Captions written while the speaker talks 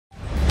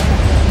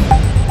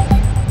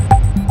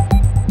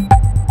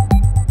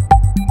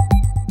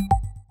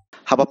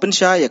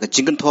Hapapensya ya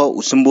kejingkan tho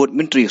usembut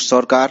Menteri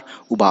Sorkar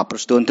ubah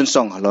persatuan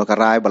tensong halor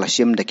karai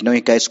balasim da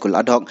kinoi kai skul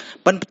ad hoc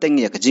pan peteng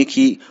ya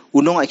kejiki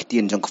unong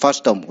aiktian jong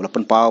FASTOM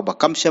ulapan pau ba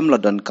kamsiam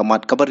lodon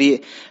kamat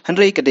kabari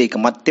hanrei kadai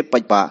kamat tip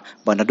pa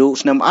banadu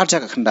snam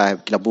arja ka khandai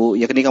kilabu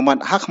ya kini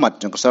kamat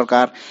hakmat jong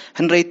Sorkar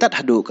hanrei tat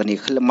hadu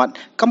kani khlemat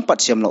kampat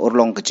siam la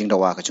urlong kejing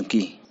dawa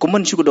kajungki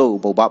kuman sugudo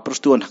ba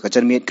persatuan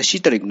hakajarmiet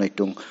kasitarik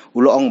noitung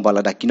ulong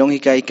balada kinong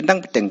hikai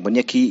kendang peteng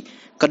banyaki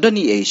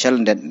kadani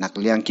lyndet nak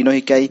liang kino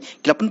hikai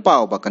kilapan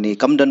pau bakani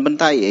kamdan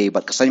bentai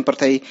bat kesain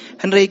partai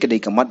hanrei kadai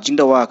kamat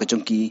jingdawa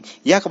kejongki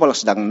ya kapala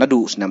sedang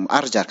nadu senam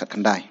arjar kat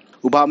kandai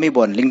uba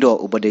mebon lingdo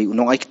ubadai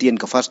unong aiktian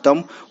ke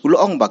FASTOM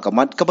ulong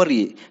bakamat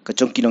kabari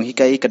kejong kinong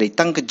hikai kadai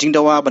tang ke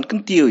jingdawa ban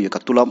kyntiew ya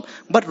tulop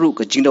batru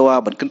ke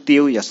jingdawa ban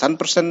kyntiew ya 100%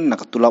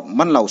 nak tulop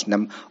manlau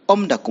senam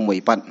da kumoi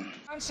pan.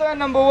 Answer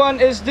number 1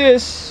 is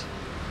this,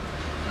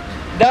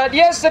 that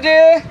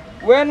yesterday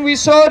when we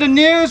saw the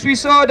news, we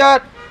saw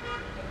that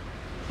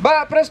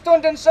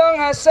Preston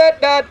Tensong has said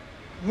that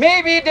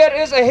maybe there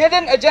is a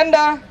hidden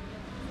agenda,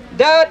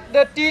 that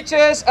the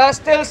teachers are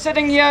still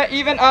sitting here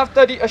even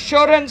after the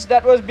assurance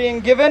that was being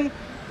given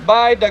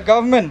by the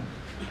government.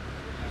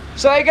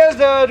 So I guess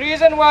the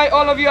reason why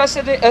all of you are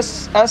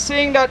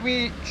saying that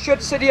we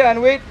should sit here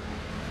and wait,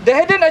 the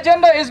hidden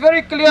agenda is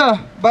very clear,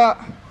 but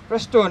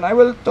Preston, I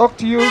will talk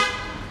to you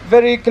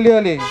very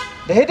clearly.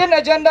 The hidden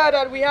agenda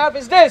that we have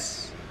is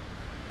this.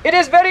 It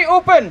is very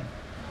open.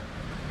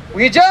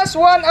 We just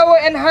want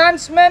our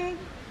enhancement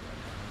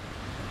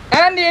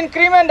and the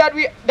increment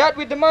that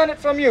we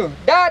demanded from you.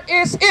 That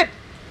is it.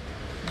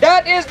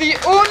 That is the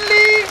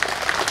only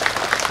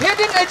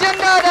hidden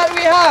agenda that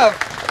we have.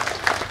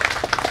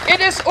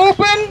 It is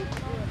open.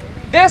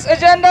 This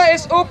agenda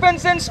is open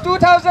since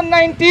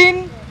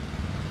 2019,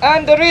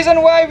 and the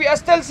reason why we are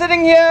still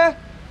sitting here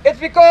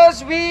is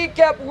because we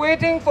kept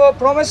waiting for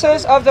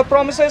promises after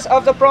promises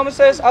after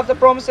promises after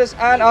promises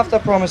and after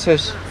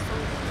promises.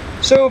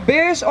 So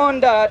based on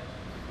that,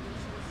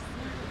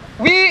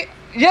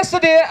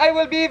 yesterday, I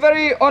will be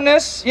very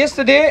honest,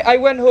 yesterday I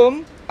went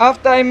home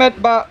after I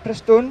met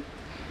Preston.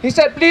 He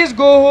said, please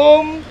go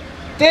home,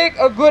 take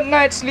a good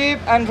night's sleep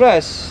and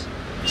rest.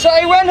 So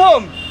I went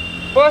home.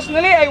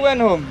 Personally, I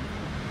went home.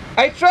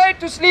 I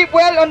tried to sleep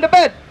well on the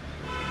bed.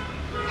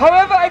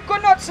 However, I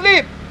could not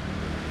sleep.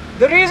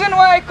 The reason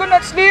why I could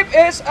not sleep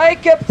is I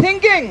kept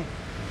thinking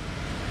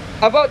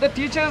about the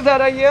teachers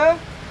that are here,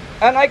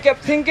 and I kept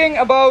thinking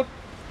about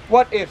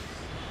what if?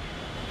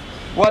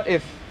 What if?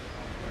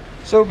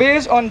 So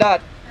based on that,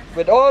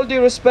 with all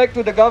due respect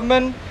to the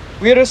government,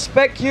 we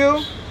respect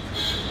you,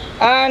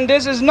 and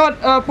this is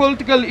not a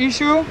political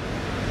issue.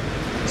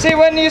 See,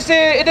 when you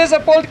say it is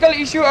a political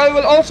issue, I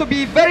will also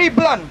be very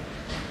blunt.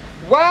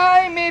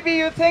 Why maybe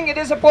you think it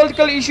is a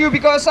political issue?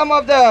 Because some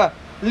of the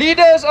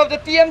leaders of the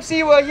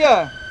TMC were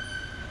here.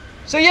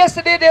 So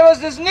yesterday there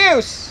was this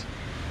news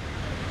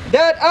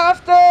that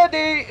after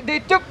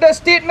they took the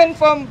statement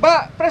from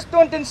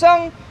Preston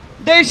Tensong,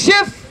 they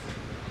shift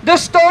the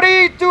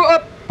story to a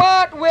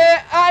part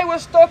where I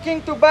was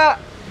talking to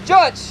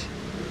George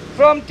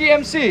from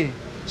TMC.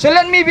 So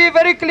let me be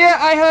very clear,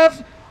 I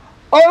have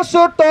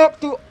also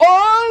talked to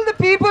all the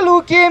people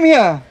who came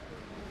here.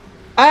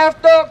 I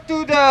have talked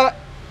to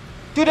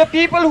the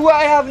people who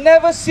I have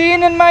never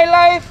seen in my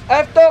life.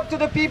 I have talked to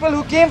the people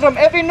who came from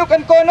every nook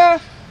and corner.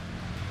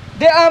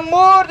 There are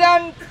more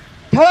than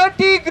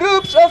 30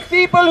 groups of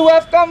people who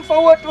have come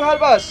forward to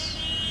help us.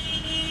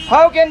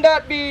 How can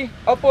that be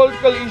a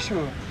political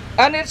issue?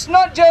 And it's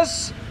not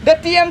just the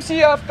TMC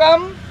have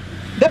come,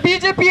 the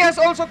BJP has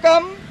also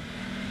come,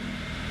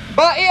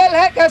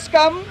 eiei has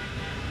come,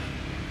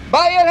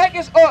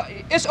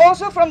 eiei is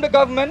also from the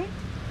government.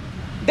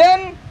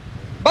 Then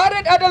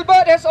Barat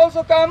Adalbert has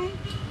also come,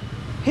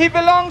 he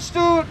belongs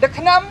to the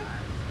KNAM.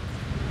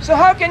 So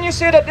how can you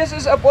say that this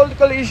is a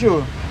political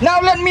issue?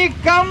 Now let me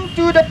come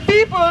to the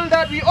people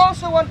that we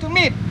also want to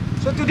meet.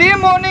 So today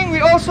morning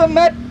we also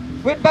met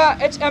with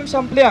HM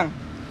Sampliang.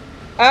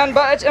 And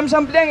HM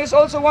Sampliang is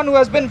also one who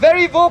has been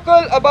very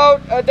vocal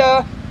about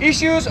the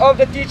issues of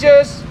the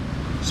teachers.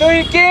 So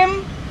he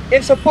came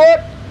in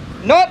support,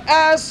 not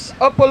as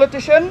a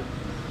politician,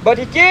 but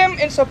he came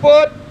in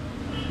support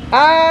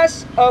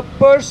as a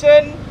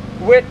person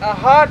with a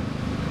heart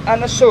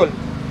and a soul.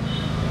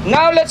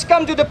 Now let's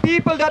come to the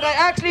people that I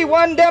actually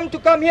want them to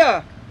come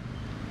here.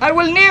 I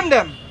will name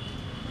them.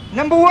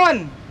 Number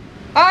 1,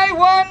 I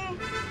want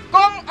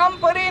Kong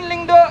Amparin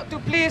Lingdo to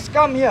please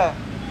come here.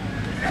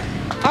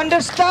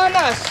 Understand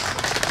us.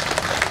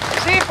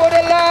 See, for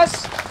the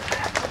last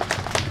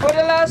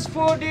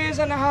 4 days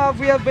and a half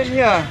we have been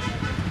here.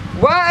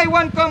 Why I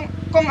want Kong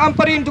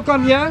Amparin to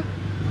come here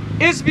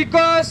is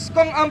because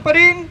Kong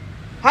Amparin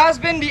has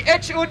been the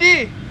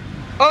HOD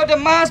of the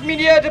mass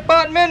media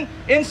department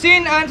in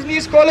St.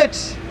 Anthony's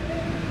College.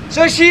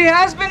 So she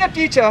has been a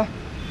teacher,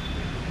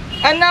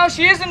 and now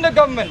she is in the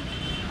government.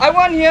 I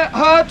want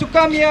her to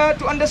come here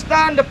to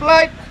understand the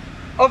plight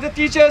of the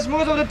teachers.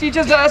 Most of the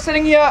teachers that are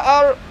sitting here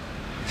are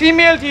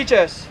female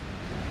teachers.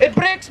 It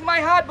breaks my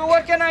heart, but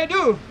what can I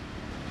do?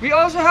 We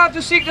also have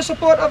to seek the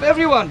support of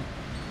everyone.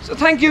 So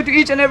thank you to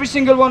each and every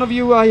single one of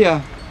you who are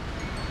here.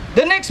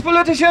 The next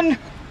politician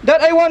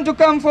that I want to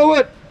come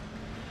forward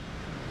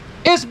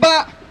is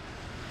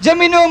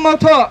Jamino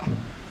Mauto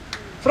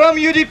from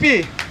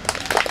UDP.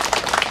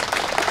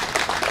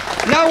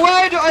 Now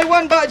why do I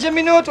want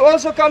Jamino to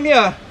also come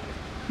here?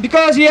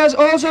 Because he has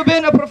also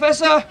been a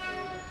professor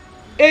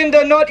in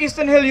the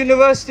Northeastern Hill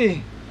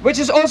University, which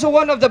is also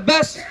one of the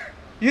best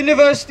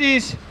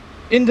universities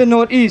in the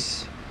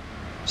Northeast.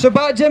 So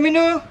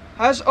Jamino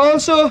has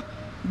also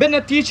been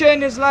a teacher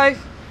in his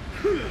life.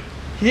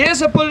 He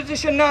is a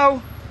politician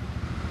now,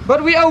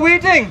 but we are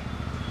waiting.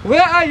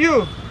 Where are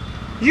you?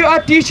 You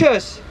are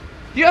teachers.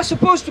 You are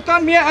supposed to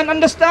come here and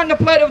understand the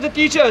plight of the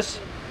teachers.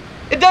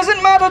 It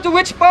doesn't matter to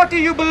which party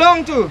you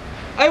belong to.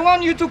 I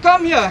want you to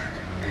come here.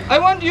 I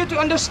want you to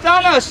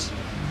understand us,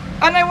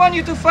 and I want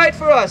you to fight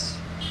for us.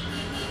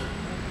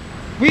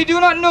 We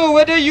do not know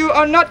whether you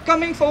are not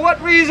coming for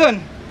what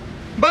reason,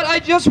 but I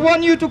just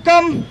want you to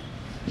come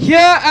here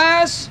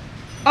as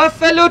a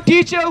fellow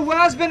teacher who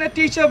has been a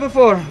teacher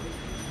before.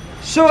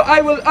 So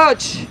I will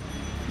urge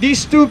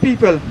these two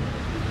people,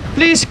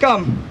 please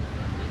come.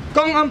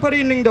 Kong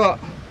Amparin Lingdo,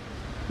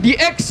 the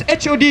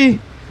ex-HOD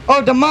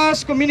of the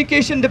Mass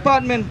Communication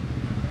Department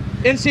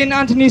in St.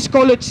 Anthony's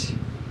College,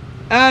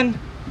 and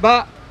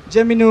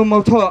Jamino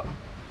Mauto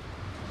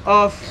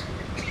of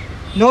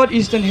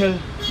Northeastern Hill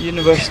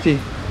University.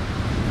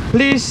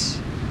 Please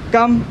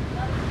come,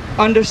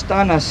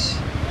 understand us.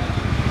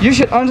 You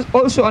should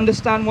also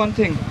understand one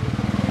thing.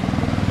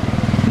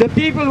 The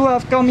people who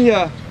have come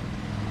here,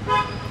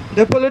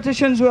 the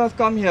politicians who have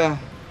come here,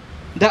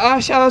 the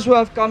ashas who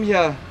have come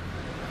here,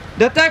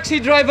 the taxi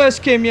drivers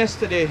came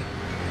yesterday,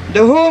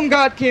 the home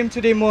guard came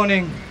today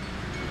morning,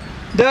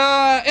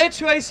 the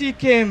HYC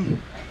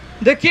came,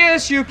 the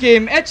KSU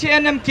came,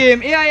 HANM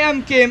came,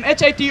 AIM came,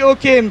 HITO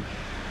came,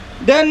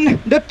 then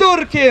the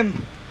TUR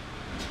came,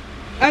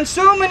 and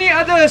so many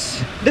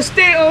others. The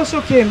state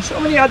also came, so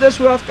many others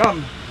who have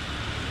come.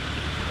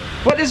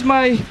 What is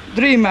my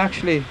dream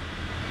actually?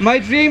 My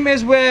dream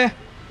is where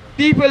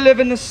people live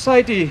in a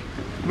society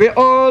where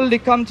all they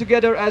come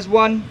together as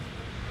one,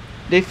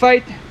 they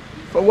fight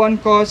for one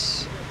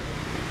cause,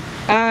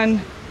 and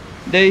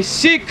they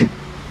seek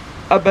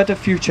a better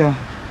future.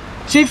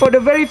 See, for the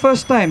very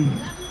first time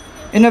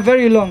in a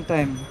very long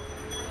time,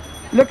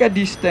 look at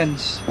these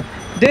tents.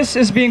 This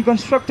is being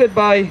constructed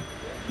by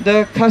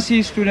the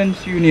Khasi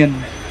Students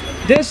Union.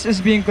 This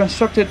is being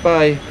constructed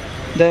by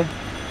the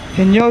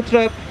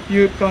Hinyotrap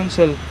Youth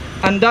Council,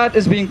 and that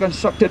is being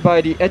constructed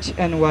by the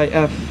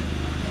HNYF.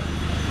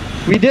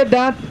 We did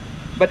that,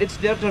 but it's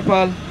their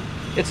tarpal,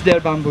 it's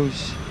their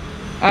bamboos.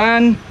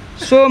 And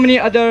so many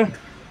other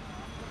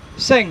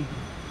Seng,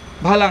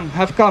 Bhalang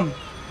have come.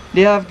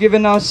 They have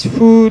given us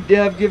food, they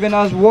have given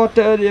us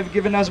water, they have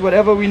given us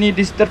whatever we need.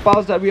 These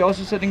tarpals that we're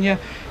also sitting here,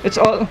 it's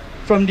all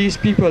from these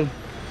people.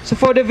 So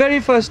for the very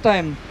first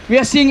time, we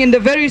are seeing in the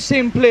very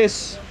same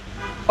place,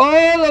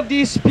 all of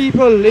these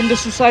people in the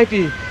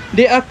society,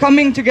 they are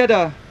coming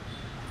together.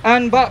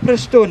 And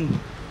Preston,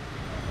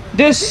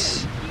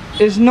 this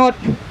is not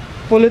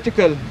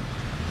political.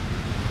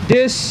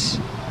 This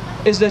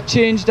is the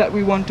change that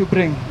we want to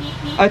bring.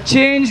 A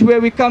change where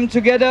we come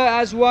together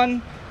as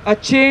one, a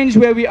change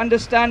where we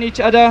understand each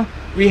other,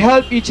 we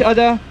help each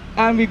other,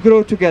 and we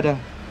grow together.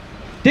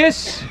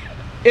 This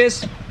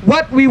is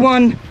what we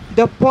want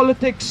the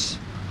politics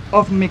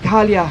of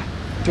Meghalaya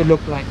to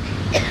look like.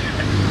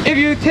 If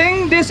you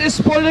think this is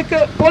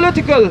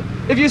political,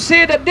 if you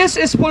say that this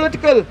is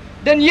political,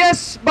 then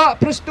yes,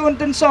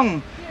 Preston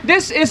Song,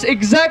 this is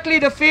exactly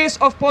the face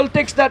of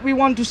politics that we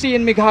want to see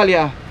in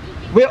Meghalaya.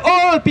 We're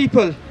all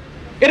people,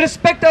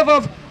 irrespective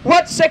of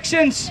what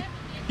sections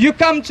you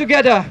come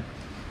together,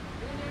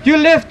 you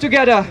live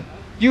together,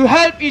 you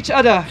help each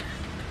other.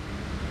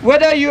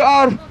 Whether you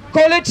are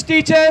college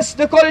teachers,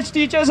 the college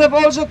teachers have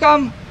also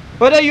come.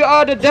 Whether you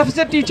are the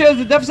deficit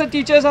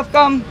teachers have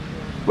come.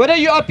 Whether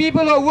you are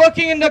people who are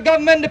working in the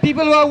government, the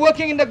people who are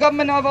working in the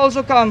government have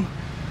also come.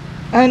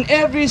 And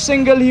every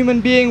single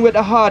human being with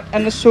a heart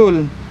and a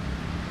soul,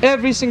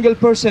 every single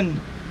person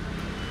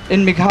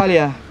in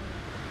Meghalaya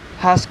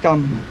has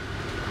come.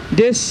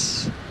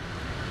 This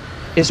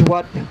is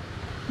what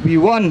we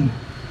want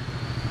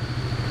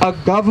a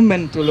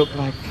government to look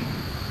like.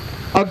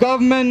 A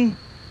government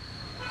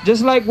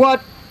just like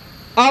what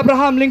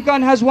Abraham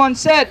Lincoln has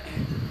once said.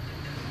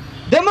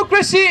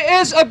 Democracy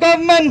is a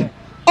government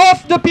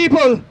of the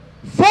people,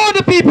 for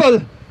the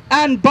people,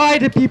 and by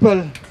the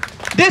people.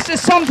 This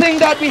is something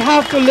that we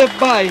have to live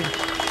by.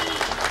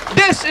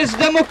 This is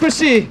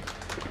democracy.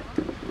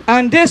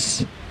 And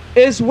this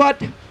is what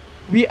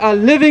we are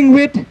living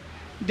with.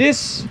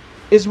 This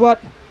is what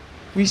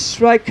we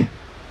strike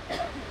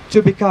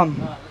to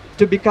become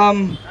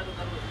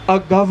a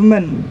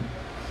government.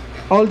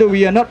 Although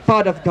we are not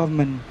part of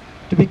government,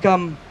 to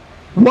become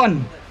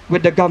one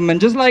with the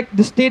government. Just like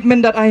the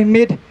statement that I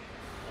made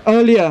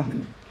earlier.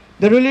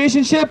 The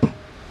relationship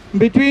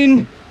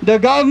between the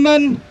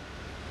government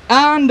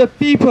and the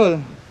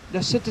people,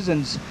 the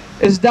citizens,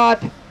 is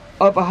that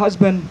of a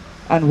husband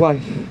and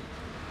wife.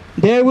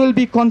 There will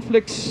be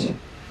conflicts.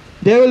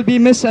 There will be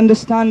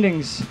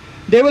misunderstandings.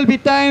 There will be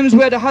times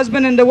where the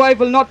husband and the wife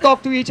will not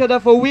talk to each other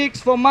for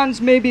weeks, for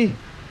months maybe.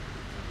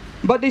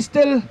 But they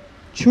still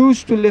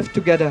choose to live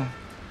together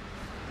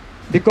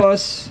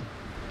because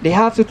they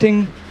have to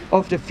think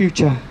of the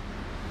future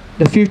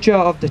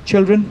of the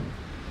children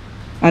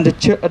and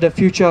the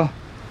future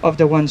of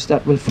the ones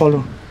that will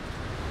follow.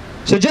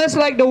 So just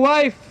like the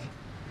wife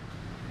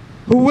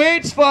who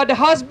waits for the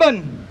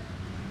husband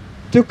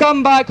to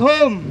come back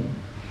home,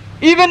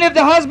 even if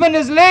the husband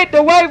is late,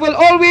 the wife will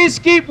always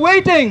keep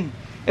waiting.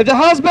 If the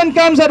husband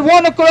comes at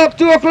 1 o'clock,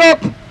 2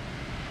 o'clock,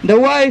 the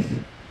wife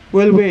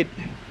will wait.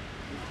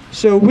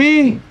 So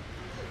we,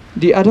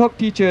 the ad hoc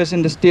teachers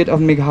in the state of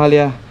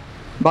Meghalaya,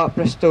 Bap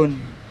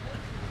Preston,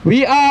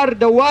 we are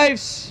the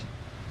wives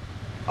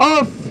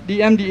of the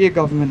MDA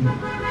government.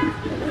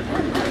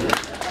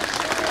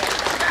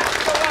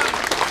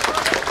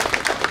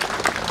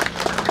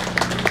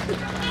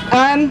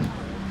 And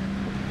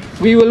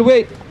we will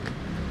wait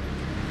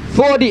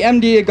for the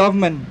MDA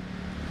government,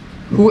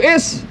 who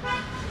is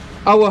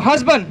our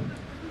husband,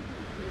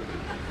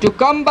 to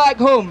come back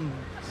home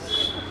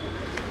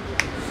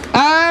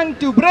and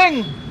to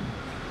bring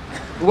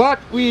what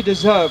we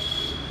deserve.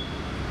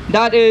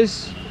 That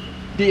is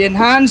the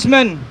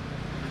enhancement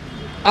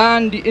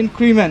and the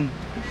increment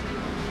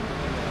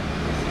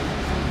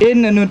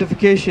in the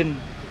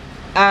notification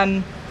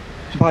and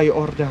by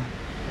order.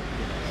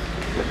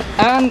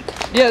 And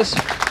yes,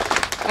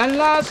 and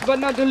last but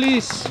not the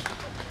least,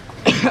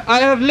 I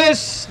have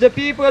listed the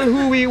people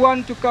who we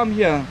want to come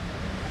here.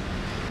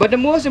 But the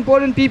most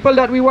important people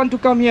that we want to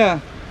come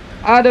here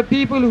are the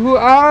people who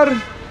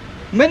are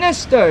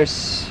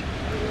ministers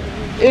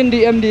in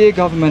the MDA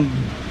government.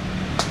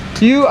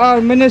 You are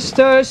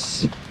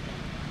ministers.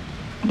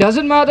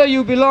 Doesn't matter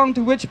you belong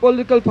to which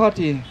political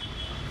party.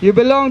 You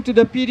belong to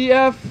the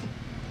PDF.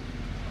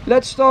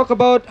 Let's talk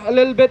about a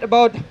little bit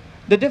about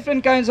the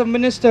different kinds of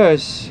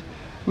ministers.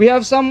 We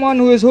have someone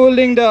who is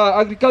holding the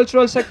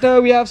agricultural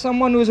sector. We have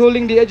someone who is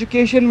holding the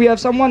education. We have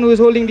someone who is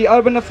holding the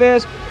urban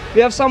affairs.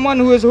 We have someone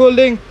who is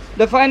holding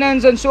the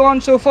finance, and so on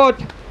and so forth.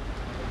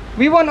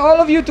 We want all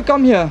of you to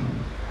come here,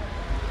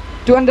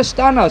 to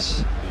understand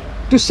us,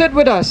 to sit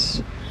with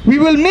us. We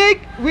will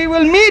meet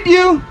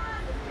you.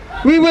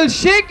 We will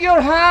shake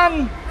your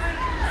hand.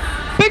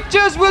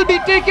 Pictures will be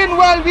taken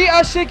while we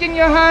are shaking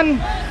your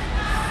hand.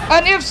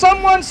 And if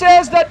someone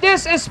says that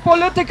this is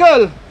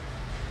political,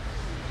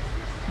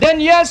 then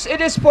yes,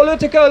 it is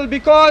political,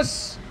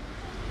 because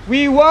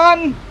we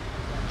want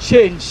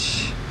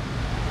change.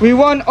 We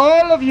want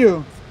all of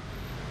you,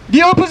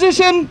 the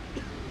opposition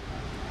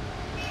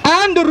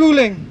and the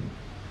ruling.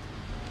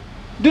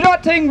 Do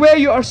not think where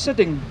you are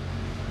sitting.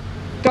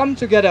 Come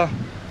together.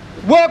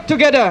 Work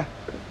together.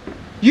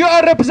 You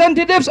are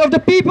representatives of the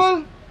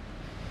people.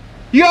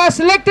 You are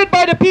selected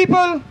by the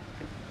people.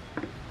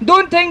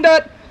 Don't think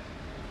that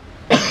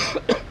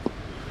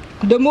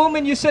the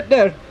moment you sit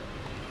there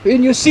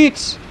in your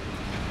seats,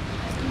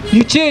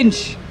 you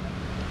change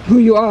who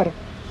you are.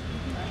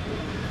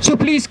 So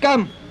please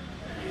come.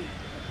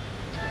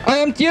 I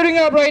am tearing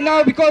up right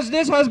now because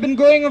this has been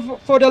going on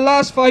for the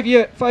last 5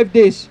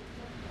 days.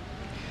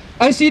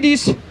 I see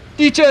these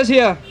teachers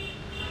here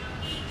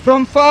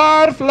from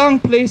far-flung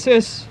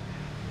places.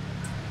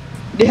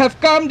 They have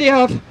come, they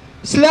have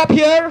slept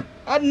here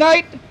at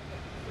night.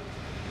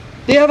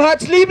 They have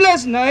had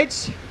sleepless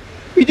nights.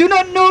 We do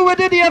not know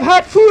whether they have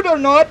had food or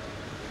not.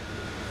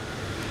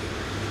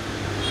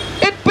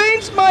 It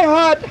pains my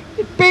heart,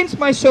 it pains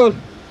my soul.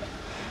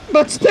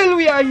 But still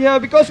we are here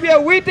because we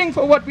are waiting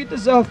for what we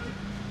deserve.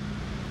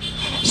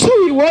 So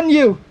we want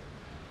you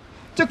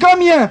to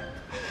come here.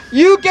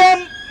 You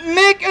can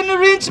make an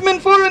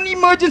arrangement for an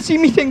emergency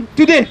meeting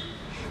today.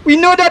 We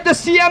know that the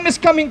CM is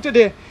coming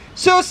today.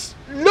 So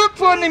look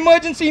for an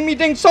emergency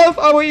meeting, solve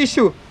our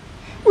issue.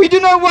 We do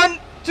not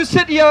want to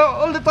sit here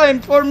all the time.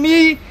 For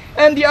me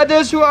and the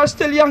others who are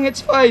still young,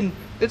 it's fine.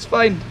 It's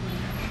fine.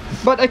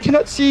 But I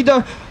cannot see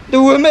the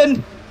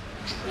women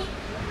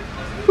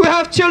who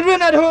have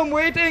children at home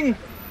waiting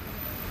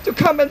to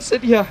come and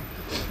sit here.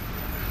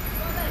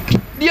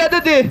 The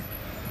other day,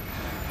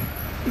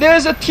 there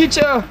is a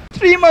teacher,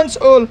 3 months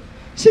old.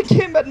 She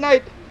came at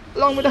night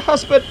along with her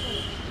husband.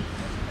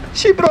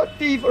 She brought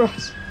tea for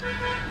us.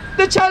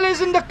 The child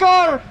is in the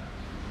car.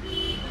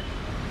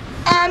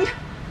 And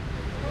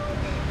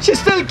she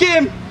still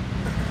came.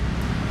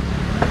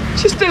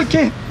 She still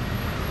came.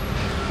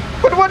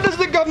 But what does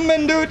the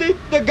government do?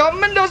 The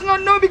government does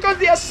not know because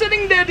they are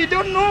sitting there. They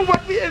don't know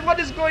what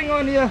is going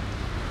on here.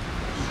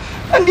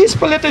 And these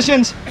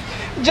politicians,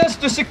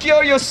 just to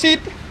secure your seat,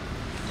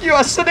 you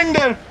are sitting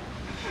there.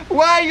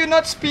 Why are you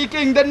not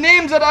speaking? The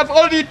names that I've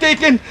already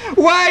taken,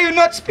 why are you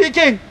not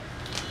speaking?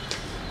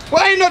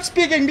 Why are you not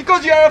speaking?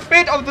 Because you are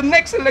afraid of the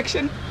next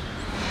election.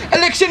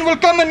 Election will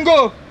come and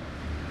go.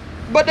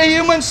 But the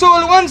human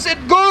soul, once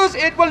it goes,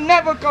 it will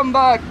never come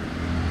back.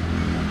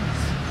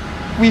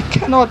 We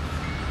cannot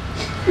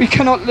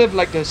live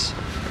like this.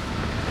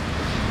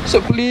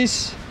 So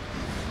please,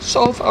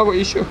 solve our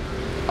issue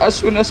as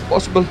soon as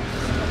possible.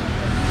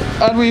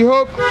 And we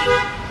hope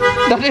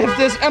that if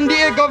this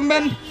MDA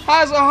government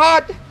has a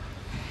heart,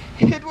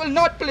 it will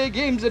not play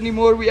games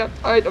anymore. We are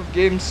tired of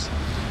games.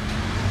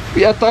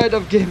 We are tired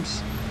of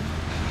games.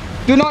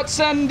 Do not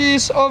send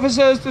these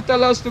officers to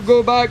tell us to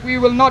go back. We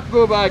will not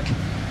go back.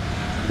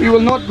 We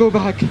will not go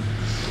back.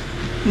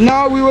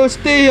 Now we will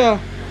stay here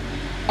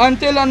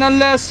until and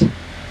unless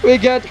we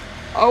get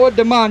our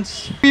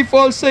demands. If we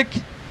fall sick,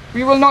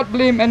 we will not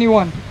blame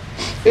anyone.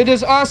 It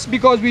is us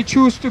because we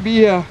choose to be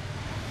here.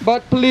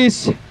 But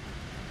please,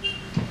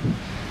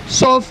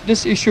 solve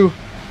this issue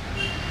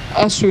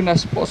as soon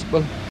as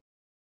possible.